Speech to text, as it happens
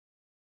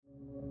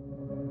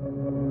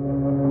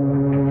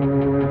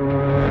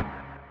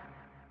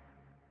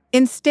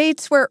In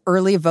states where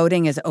early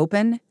voting is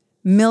open,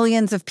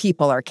 millions of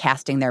people are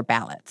casting their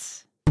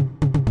ballots.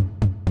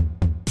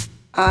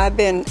 I've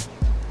been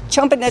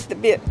chomping at the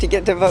bit to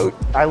get to vote.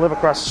 I live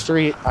across the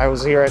street. I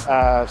was here at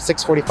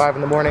 6:45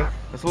 in the morning.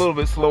 It's a little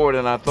bit slower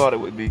than I thought it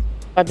would be.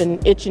 I've been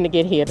itching to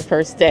get here the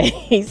first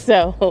day,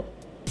 so.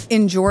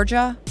 In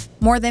Georgia,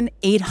 more than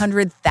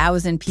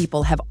 800,000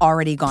 people have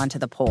already gone to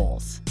the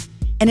polls.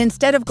 And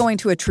instead of going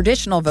to a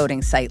traditional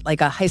voting site like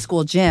a high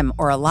school gym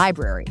or a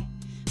library,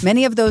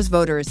 many of those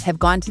voters have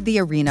gone to the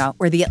arena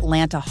where the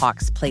Atlanta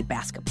Hawks play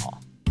basketball.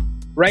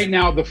 Right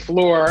now, the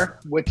floor,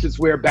 which is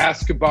where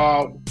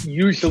basketball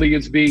usually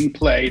is being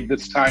played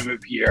this time of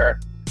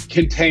year,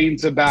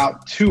 contains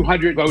about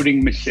 200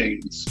 voting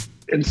machines.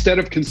 Instead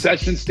of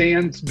concession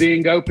stands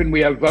being open,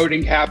 we have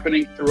voting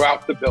happening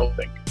throughout the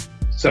building.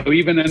 So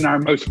even in our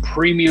most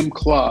premium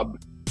club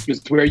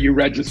is where you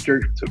register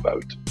to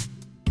vote.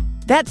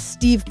 That's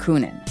Steve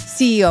Koonin,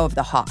 CEO of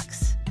the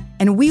Hawks.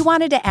 And we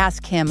wanted to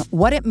ask him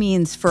what it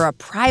means for a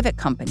private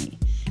company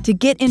to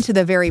get into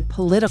the very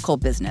political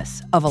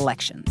business of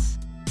elections.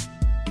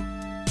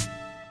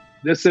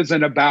 This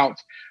isn't about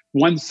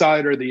one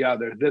side or the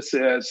other. This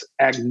is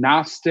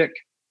agnostic,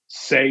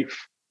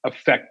 safe,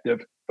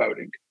 effective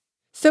voting.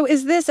 So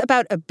is this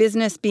about a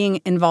business being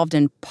involved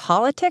in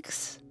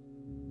politics?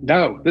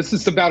 No, this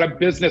is about a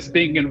business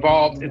being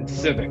involved in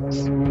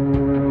civics.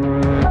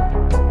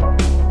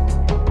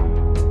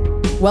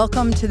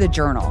 Welcome to The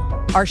Journal,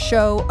 our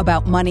show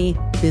about money,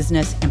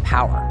 business, and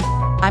power.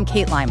 I'm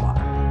Kate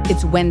Linebaugh.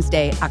 It's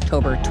Wednesday,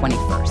 October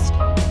 21st.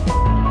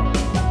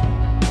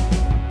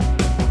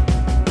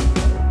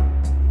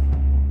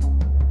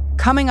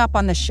 Coming up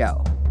on the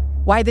show,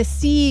 why the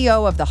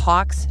CEO of the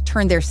Hawks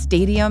turned their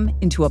stadium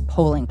into a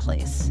polling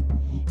place,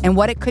 and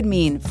what it could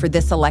mean for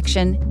this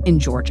election in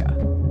Georgia.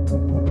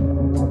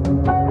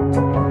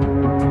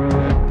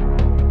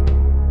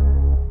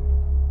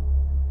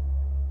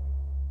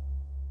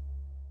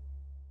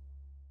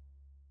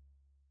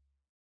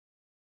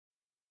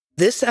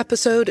 This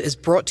episode is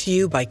brought to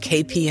you by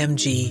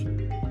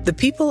KPMG. The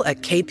people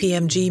at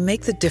KPMG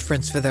make the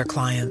difference for their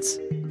clients.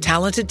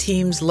 Talented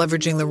teams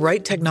leveraging the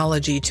right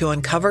technology to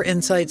uncover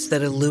insights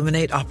that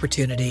illuminate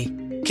opportunity.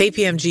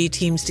 KPMG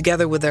teams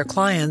together with their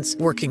clients,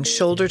 working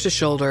shoulder to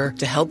shoulder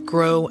to help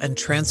grow and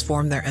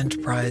transform their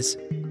enterprise.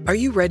 Are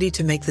you ready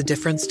to make the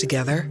difference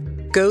together?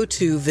 Go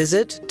to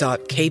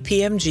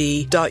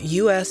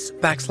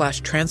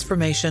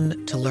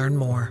visit.kpmg.us/transformation to learn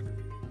more.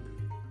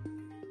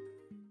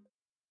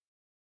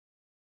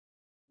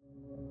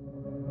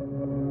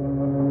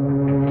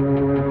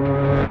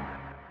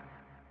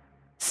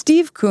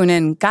 Steve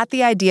Koonin got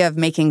the idea of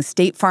making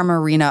State Farm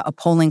Arena a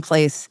polling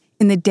place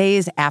in the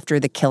days after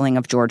the killing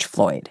of George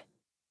Floyd.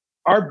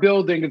 Our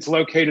building is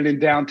located in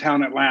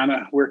downtown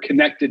Atlanta. We're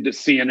connected to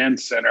CNN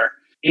Center.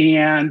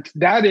 And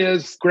that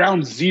is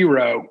ground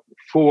zero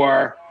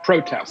for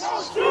protests.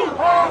 Don't shoot,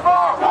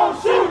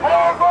 don't shoot,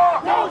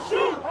 don't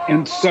shoot.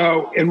 And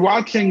so in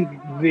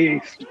watching the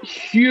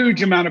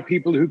huge amount of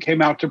people who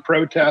came out to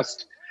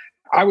protest,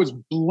 I was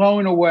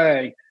blown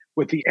away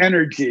with the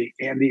energy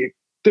and the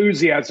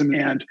enthusiasm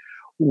and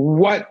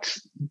what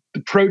the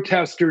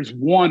protesters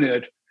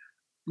wanted,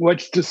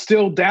 what's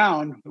distilled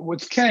down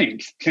was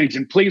change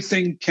in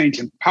policing, change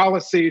in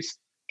policies,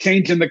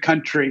 change in the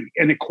country,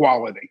 and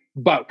equality.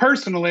 But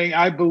personally,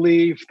 I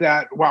believe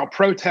that while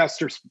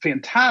protests are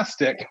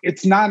fantastic,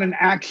 it's not an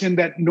action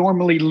that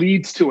normally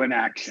leads to an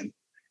action.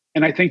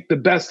 And I think the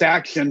best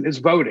action is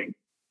voting.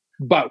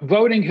 But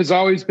voting has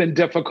always been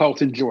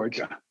difficult in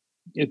Georgia.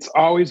 It's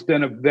always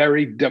been a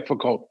very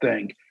difficult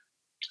thing.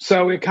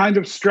 So it kind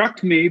of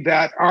struck me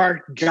that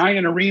our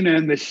giant arena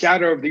in the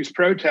shadow of these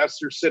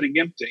protests are sitting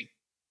empty.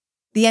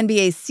 The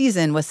NBA's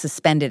season was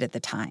suspended at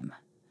the time.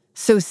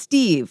 So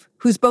Steve,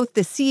 who's both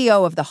the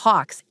CEO of the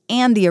Hawks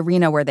and the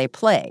arena where they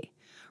play,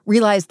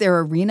 realized their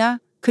arena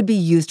could be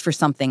used for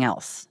something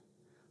else: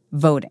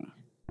 voting.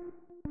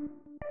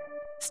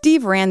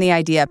 Steve ran the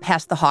idea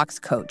past the Hawks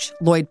coach,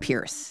 Lloyd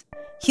Pierce.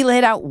 He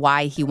laid out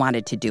why he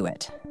wanted to do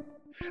it.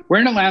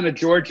 We're in Atlanta,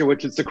 Georgia,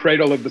 which is the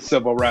cradle of the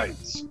civil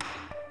rights.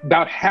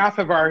 About half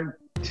of our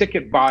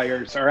ticket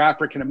buyers are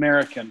African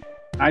American.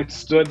 I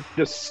stood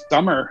this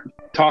summer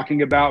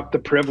talking about the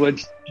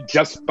privilege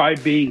just by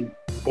being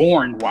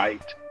born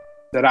white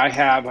that I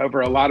have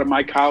over a lot of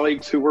my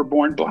colleagues who were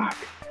born black.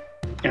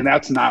 And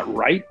that's not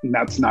right, and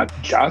that's not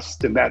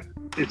just, and that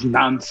is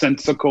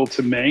nonsensical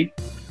to me.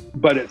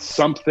 But it's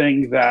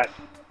something that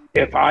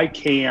if I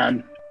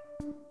can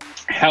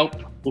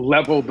help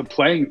level the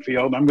playing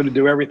field, I'm going to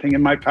do everything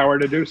in my power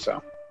to do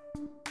so.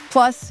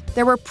 Plus,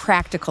 there were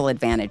practical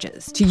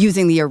advantages to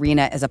using the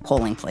arena as a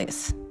polling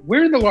place.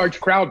 We're in the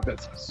large crowd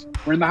business.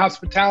 We're in the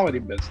hospitality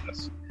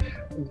business.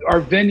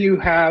 Our venue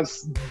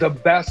has the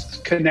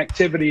best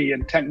connectivity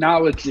and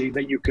technology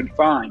that you can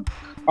find.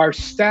 Our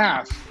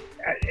staff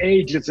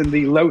age is in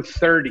the low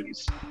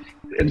 30s,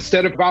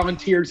 instead of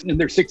volunteers in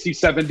their 60s,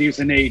 70s,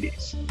 and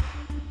 80s.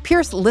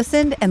 Pierce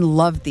listened and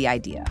loved the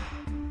idea.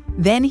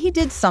 Then he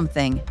did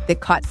something that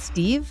caught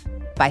Steve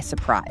by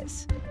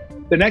surprise.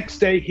 The next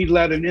day, he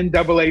led an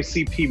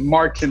NAACP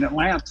march in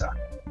Atlanta.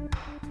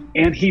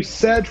 And he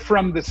said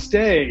from the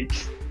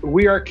stage,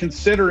 we are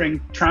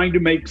considering trying to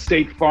make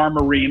State Farm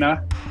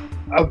Arena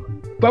a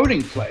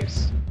voting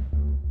place.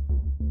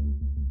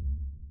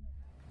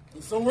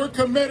 So we're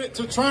committed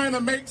to trying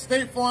to make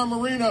State Farm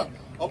Arena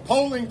a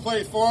polling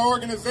place for our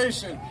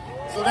organization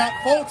so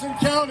that Fulton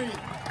County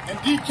and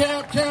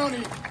DeKalb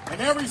County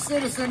and every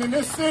citizen in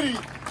this city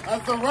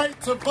has the right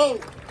to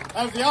vote,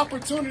 has the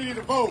opportunity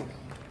to vote.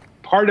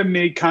 Part of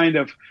me kind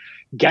of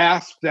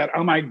gasped that,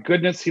 oh my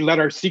goodness, he let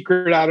our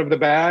secret out of the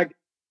bag.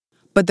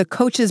 But the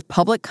coach's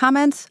public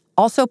comments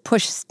also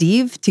pushed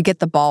Steve to get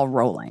the ball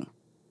rolling.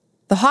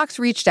 The Hawks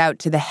reached out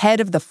to the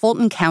head of the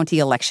Fulton County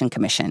Election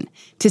Commission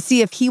to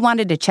see if he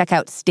wanted to check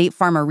out State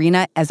Farm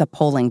Arena as a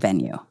polling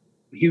venue.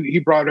 He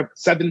brought up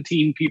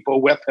 17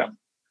 people with him,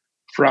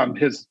 from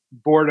his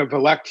board of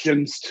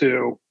elections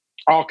to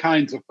all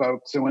kinds of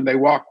folks. And when they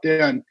walked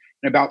in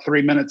about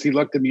 3 minutes, he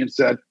looked at me and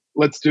said,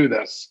 let's do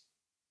this.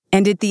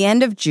 And at the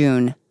end of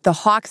June, the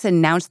Hawks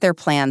announced their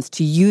plans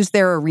to use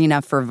their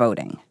arena for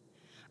voting.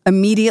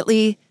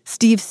 Immediately,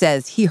 Steve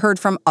says he heard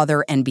from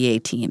other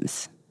NBA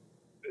teams.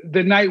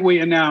 The night we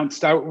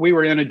announced, we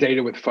were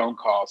inundated with phone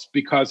calls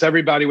because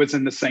everybody was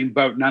in the same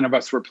boat. None of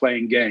us were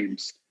playing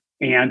games.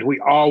 And we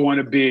all want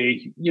to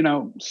be,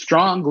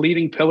 strong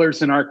leading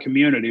pillars in our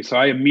community. So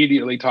I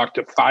immediately talked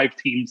to 5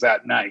 teams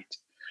that night.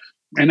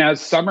 And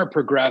as summer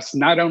progressed,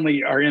 not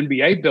only are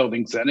NBA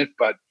buildings in it,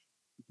 but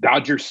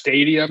Dodger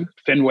Stadium,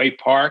 Fenway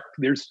Park,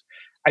 there's,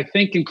 I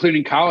think,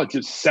 including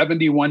colleges,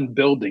 71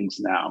 buildings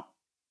now.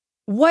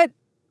 What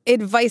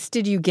advice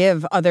did you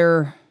give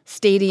other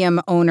stadium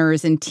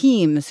owners and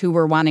teams who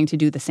were wanting to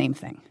do the same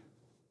thing?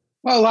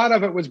 Well, a lot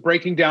of it was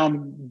breaking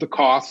down the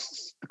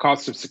cost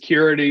of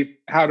security,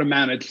 how to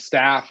manage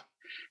staff,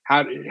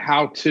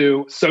 how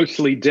to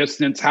socially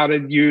distance, how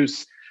to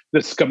use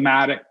the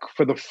schematic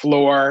for the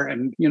floor,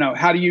 and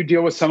how do you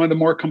deal with some of the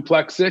more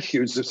complex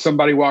issues? If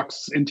somebody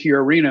walks into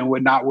your arena and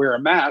would not wear a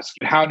mask,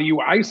 how do you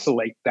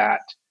isolate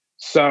that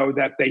so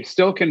that they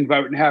still can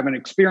vote and have an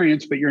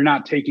experience, but you're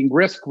not taking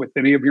risk with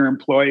any of your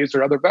employees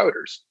or other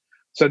voters?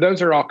 So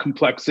those are all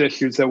complex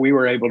issues that we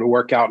were able to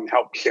work out and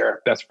help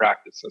share best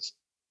practices.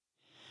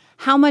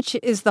 How much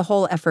is the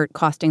whole effort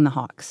costing the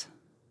Hawks?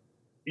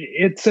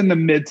 It's in the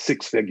mid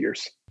 6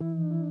 figures.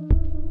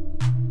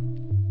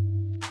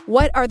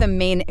 What are the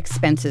main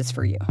expenses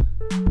for you?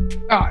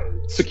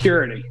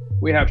 Security.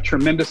 We have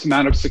tremendous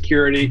amount of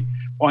security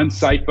on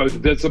site, both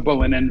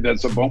visible and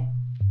invisible.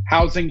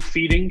 Housing,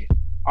 feeding,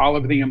 all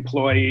of the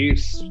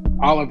employees,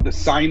 all of the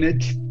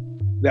signage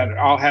that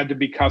all had to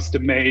be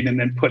custom made and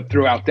then put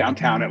throughout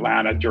downtown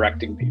Atlanta,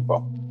 directing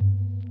people.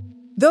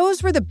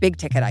 Those were the big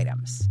ticket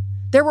items.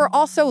 There were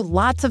also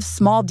lots of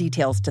small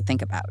details to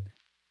think about.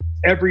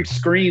 Every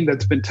screen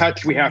that's been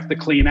touched, we have to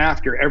clean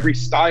after. Every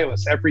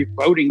stylus, every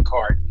voting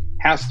card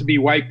has to be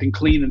wiped and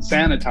cleaned and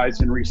sanitized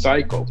and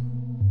recycled.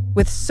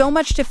 With so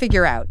much to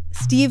figure out,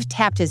 Steve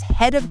tapped his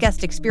head of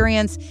guest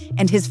experience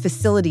and his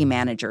facility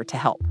manager to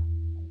help.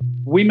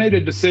 We made a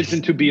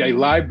decision to be a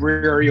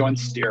library on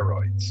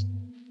steroids.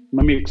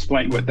 Let me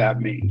explain what that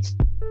means.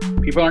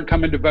 People aren't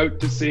coming to vote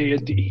to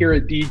hear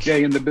a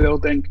DJ in the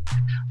building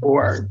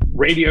or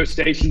radio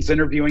stations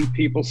interviewing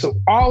people. So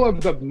all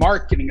of the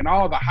marketing and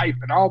all of the hype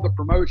and all the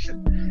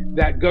promotion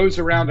that goes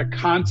around a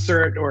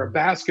concert or a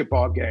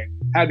basketball game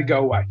had to go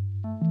away.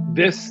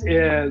 This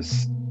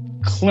is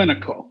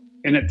clinical,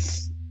 and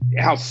it's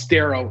how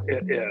sterile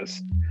it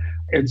is.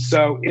 And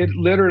so it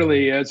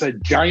literally is a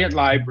giant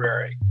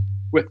library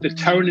with the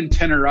tone and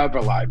tenor of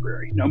a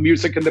library. No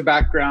music in the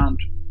background.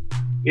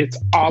 It's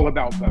all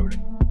about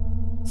voting.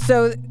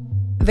 So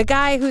the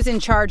guy who's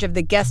in charge of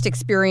the guest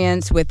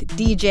experience with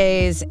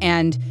DJs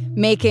and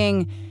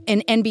making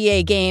an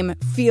NBA game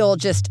feel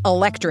just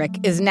electric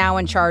is now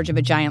in charge of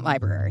a giant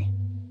library.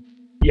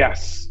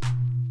 Yes,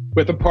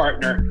 with a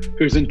partner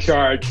who's in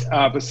charge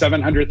of a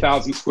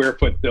 700,000 square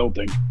foot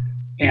building.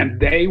 And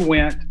they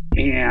went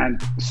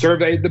and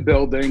surveyed the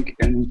building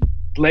and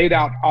laid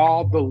out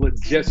all the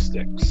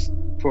logistics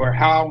for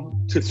how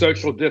to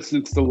social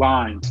distance the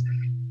lines.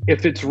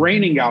 If it's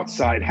raining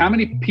outside, how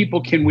many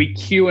people can we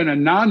queue in a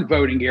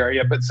non-voting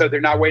area, but so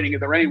they're not waiting in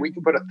the rain? We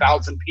can put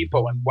 1,000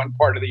 people in one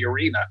part of the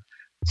arena,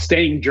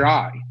 staying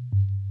dry,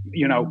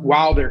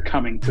 while they're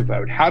coming to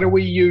vote. How do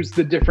we use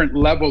the different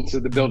levels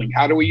of the building?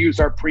 How do we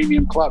use our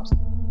premium clubs?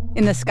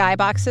 In the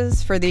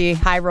skyboxes for the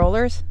high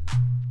rollers?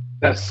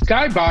 The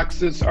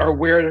skyboxes are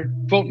where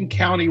Fulton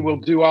County will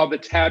do all the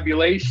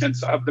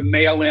tabulations of the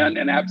mail-in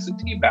and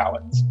absentee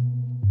ballots.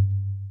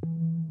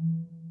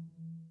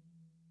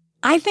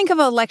 I think of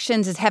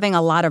elections as having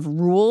a lot of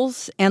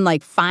rules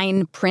and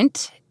fine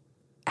print.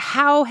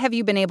 How have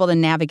you been able to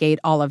navigate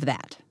all of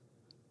that?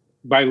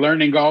 By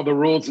learning all the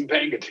rules and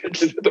paying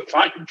attention to the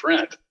fine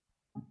print.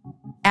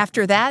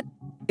 After that,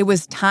 it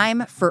was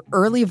time for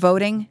early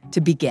voting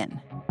to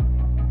begin.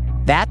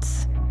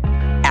 That's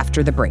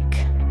after the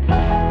break.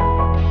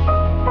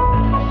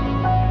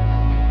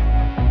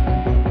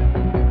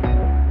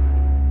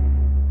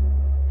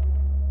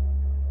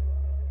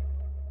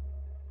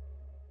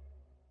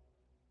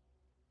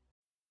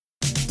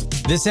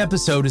 This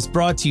episode is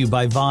brought to you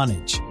by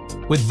Vonage.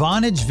 With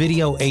Vonage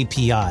Video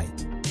API,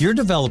 your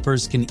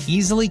developers can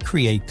easily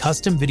create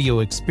custom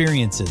video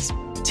experiences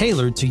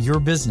tailored to your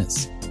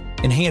business.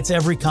 Enhance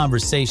every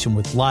conversation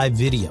with live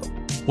video,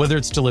 whether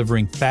it's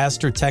delivering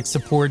faster tech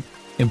support,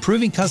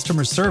 improving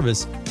customer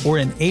service, or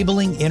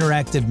enabling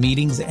interactive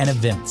meetings and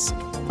events.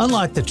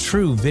 Unlock the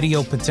true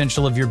video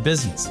potential of your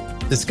business.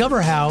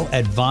 Discover how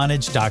at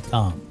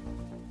Vonage.com.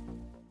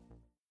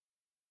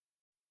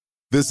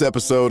 This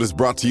episode is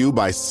brought to you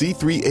by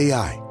C3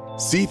 AI.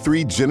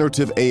 C3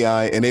 Generative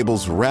AI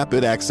enables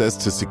rapid access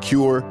to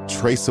secure,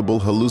 traceable,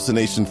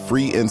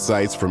 hallucination-free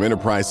insights from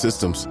enterprise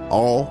systems,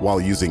 all while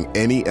using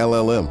any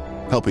LLM,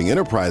 helping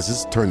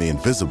enterprises turn the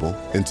invisible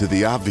into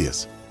the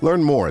obvious.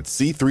 Learn more at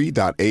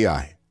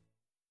c3.ai.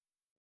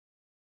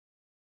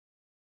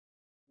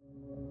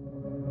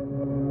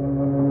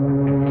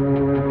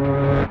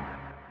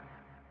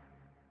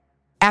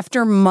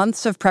 After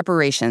months of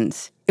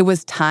preparations, it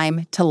was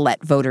time to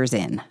let voters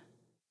in.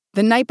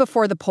 The night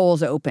before the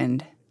polls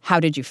opened,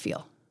 how did you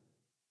feel?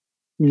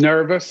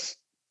 Nervous,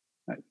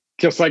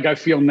 just like I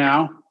feel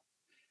now.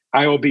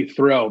 I will be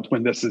thrilled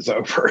when this is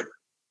over.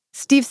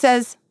 Steve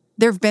says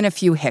there have been a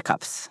few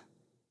hiccups.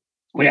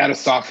 We had a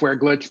software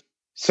glitch.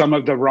 Some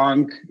of the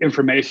wrong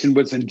information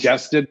was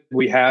ingested.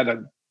 We had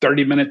a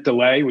 30-minute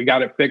delay. We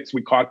got it fixed.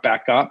 We caught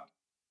back up.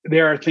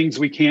 There are things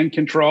we can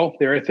control.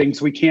 There are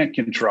things we can't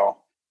control.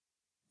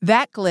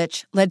 That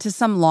glitch led to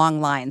some long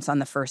lines on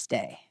the first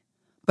day.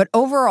 But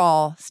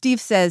overall,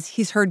 Steve says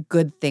he's heard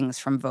good things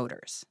from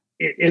voters.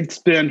 It's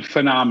been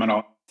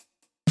phenomenal.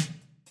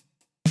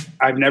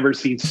 I've never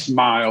seen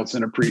smiles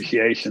and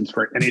appreciations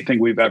for anything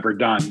we've ever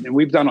done. And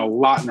we've done a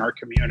lot in our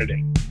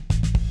community.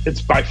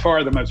 It's by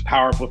far the most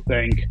powerful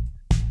thing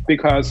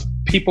because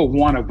people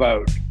want to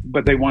vote,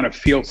 but they want to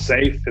feel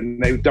safe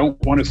and they don't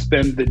want to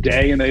spend the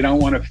day and they don't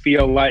want to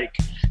feel like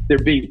they're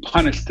being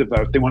punished to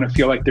vote. They want to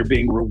feel like they're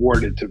being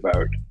rewarded to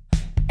vote.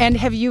 And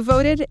have you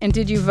voted? And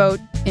did you vote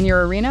in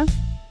your arena?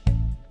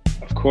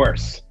 Of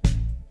course.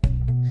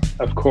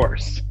 Of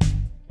course.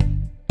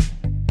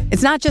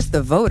 It's not just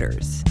the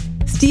voters.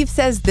 Steve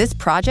says this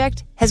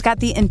project has got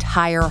the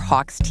entire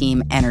Hawks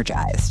team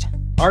energized.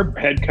 Our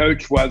head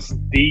coach was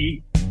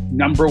the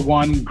number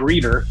one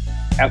greeter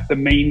at the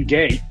main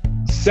gate.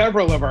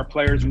 Several of our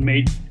players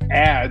made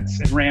ads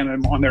and ran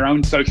them on their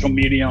own social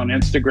media, on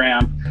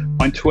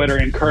Instagram, on Twitter,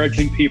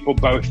 encouraging people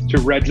both to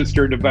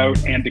register to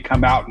vote and to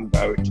come out and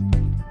vote.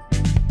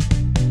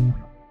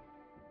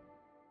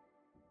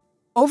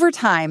 Over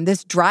time,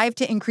 this drive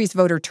to increase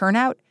voter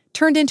turnout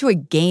turned into a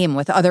game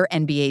with other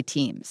NBA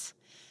teams.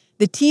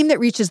 The team that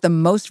reaches the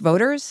most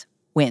voters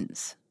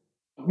wins.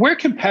 We're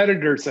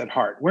competitors at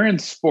heart. We're in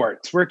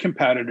sports. We're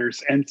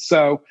competitors. And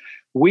so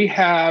we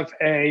have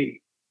a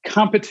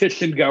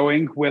competition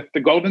going with the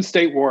Golden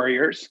State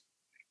Warriors.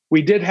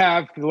 We did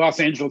have the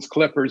Los Angeles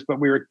Clippers, but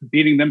we were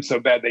beating them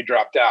so bad they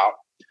dropped out.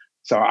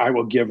 So I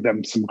will give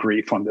them some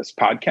grief on this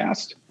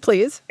podcast.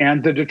 Please.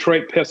 And the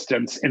Detroit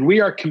Pistons. And we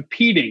are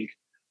competing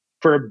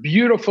for a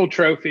beautiful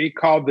trophy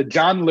called the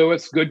John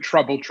Lewis Good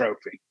Trouble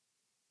Trophy.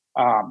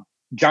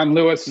 John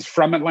Lewis is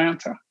from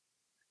Atlanta.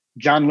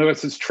 John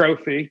Lewis's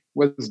trophy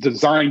was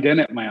designed in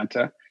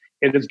Atlanta.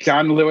 It is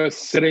John Lewis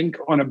sitting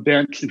on a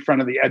bench in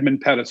front of the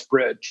Edmund Pettus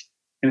Bridge.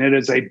 And it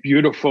is a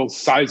beautiful,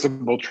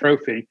 sizable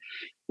trophy.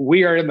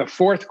 We are in the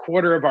fourth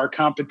quarter of our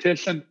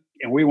competition,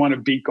 and we want to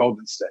beat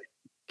Golden State.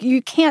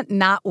 You can't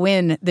not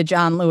win the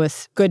John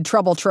Lewis Good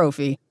Trouble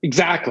Trophy.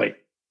 Exactly.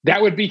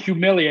 That would be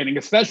humiliating,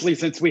 especially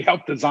since we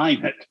helped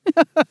design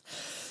it.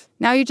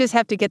 Now you just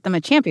have to get them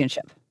a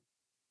championship.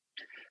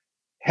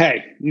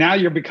 Hey, now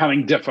you're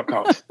becoming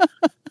difficult.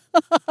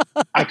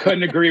 I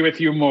couldn't agree with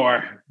you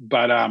more,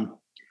 but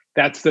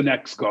that's the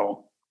next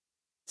goal.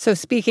 So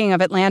speaking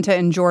of Atlanta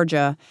and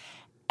Georgia,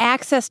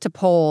 access to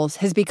polls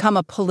has become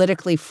a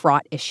politically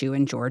fraught issue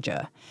in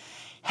Georgia.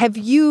 Have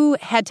you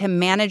had to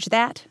manage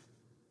that?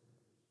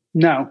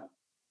 No,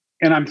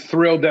 and I'm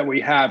thrilled that we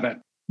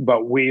haven't,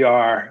 but we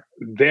are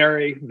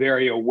very,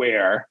 very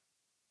aware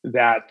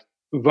that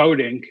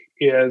voting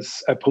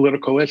is a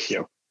political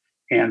issue.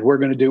 And we're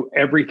going to do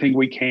everything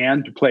we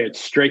can to play it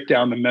straight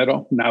down the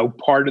middle. No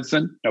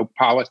partisan, no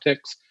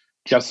politics,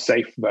 just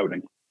safe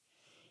voting.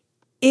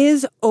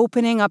 Is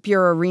opening up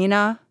your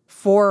arena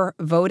for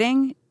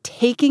voting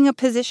taking a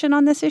position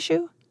on this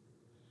issue?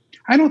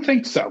 I don't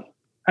think so.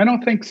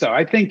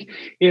 I think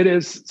it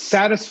is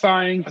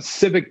satisfying a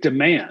civic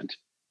demand.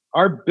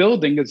 Our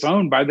building is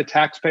owned by the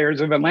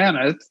taxpayers of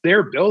Atlanta. It's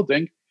their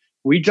building.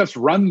 We just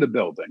run the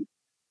building.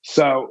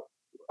 So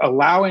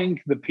allowing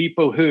the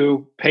people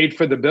who paid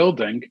for the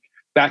building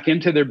back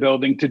into their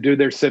building to do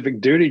their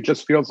civic duty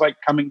just feels like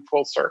coming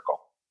full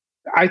circle.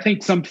 I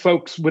think some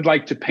folks would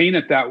like to paint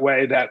it that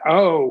way, that,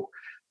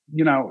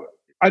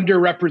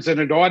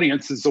 underrepresented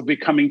audiences will be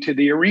coming to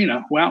the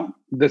arena. Well,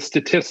 the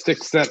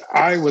statistics that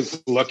I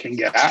was looking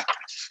at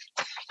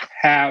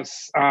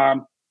has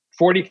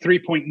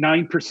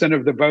 43.9%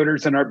 of the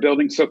voters in our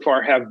building so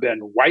far have been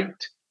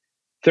white,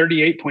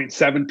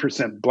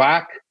 38.7%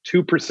 Black,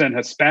 2%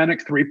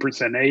 Hispanic,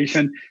 3%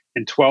 Asian,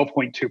 and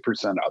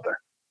 12.2% other.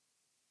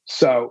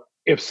 So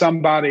if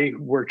somebody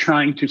were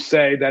trying to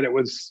say that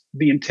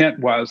the intent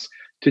was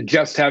to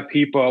just have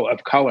people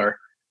of color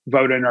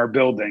vote in our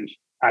building,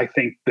 I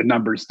think the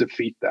numbers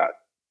defeat that.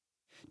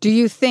 Do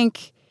you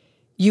think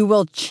you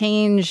will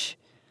change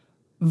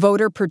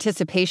voter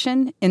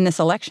participation in this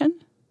election?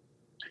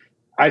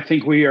 I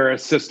think we are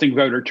assisting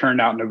voter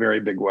turnout in a very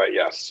big way,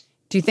 yes.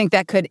 Do you think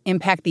that could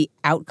impact the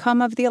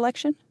outcome of the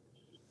election?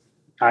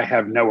 I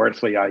have no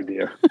earthly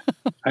idea.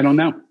 I don't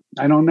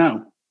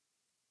know.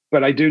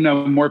 But I do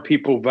know more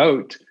people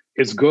vote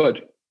is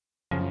good.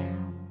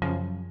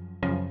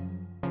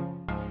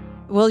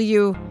 Will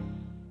you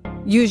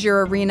use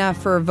your arena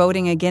for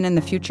voting again in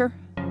the future?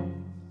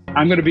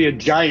 I'm going to be a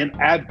giant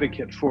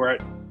advocate for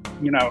it.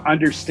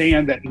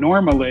 Understand that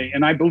normally,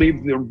 and I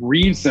believe the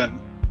reason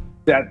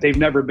that they've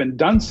never been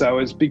done so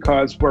is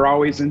because we're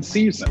always in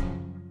season.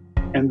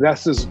 And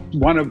this is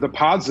one of the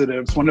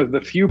positives, one of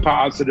the few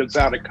positives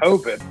out of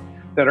COVID,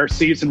 that our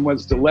season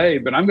was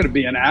delayed. But I'm going to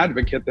be an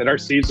advocate that our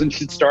season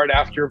should start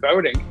after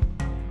voting.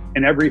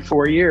 And every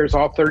 4 years,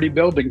 all 30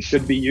 buildings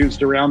should be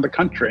used around the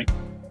country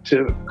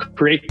to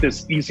create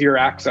this easier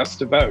access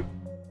to vote.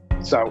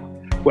 So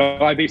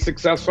will I be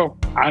successful?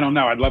 I don't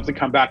know. I'd love to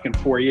come back in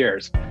 4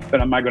 years.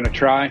 But am I going to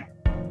try?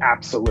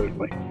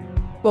 Absolutely.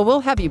 Well,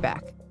 we'll have you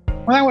back.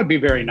 Well, that would be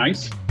very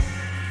nice.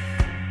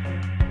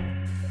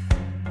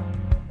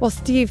 Well,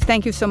 Steve,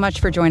 thank you so much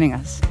for joining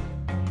us.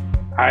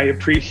 I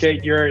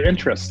appreciate your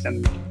interest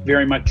and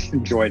very much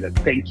enjoyed it.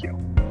 Thank you.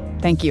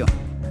 Thank you.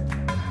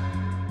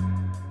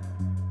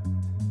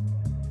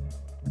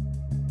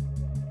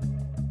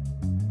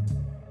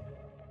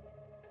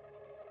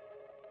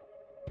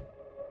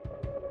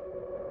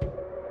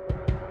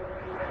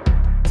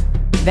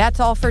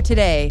 That's all for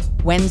today,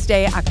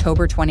 Wednesday,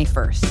 October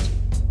 21st.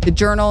 The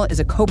Journal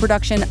is a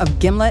co-production of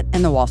Gimlet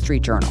and The Wall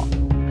Street Journal.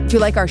 If you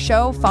like our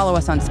show, follow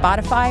us on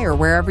Spotify or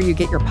wherever you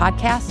get your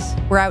podcasts.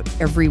 We're out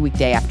every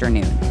weekday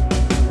afternoon.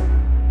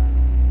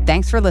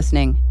 Thanks for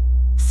listening.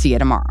 See you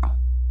tomorrow.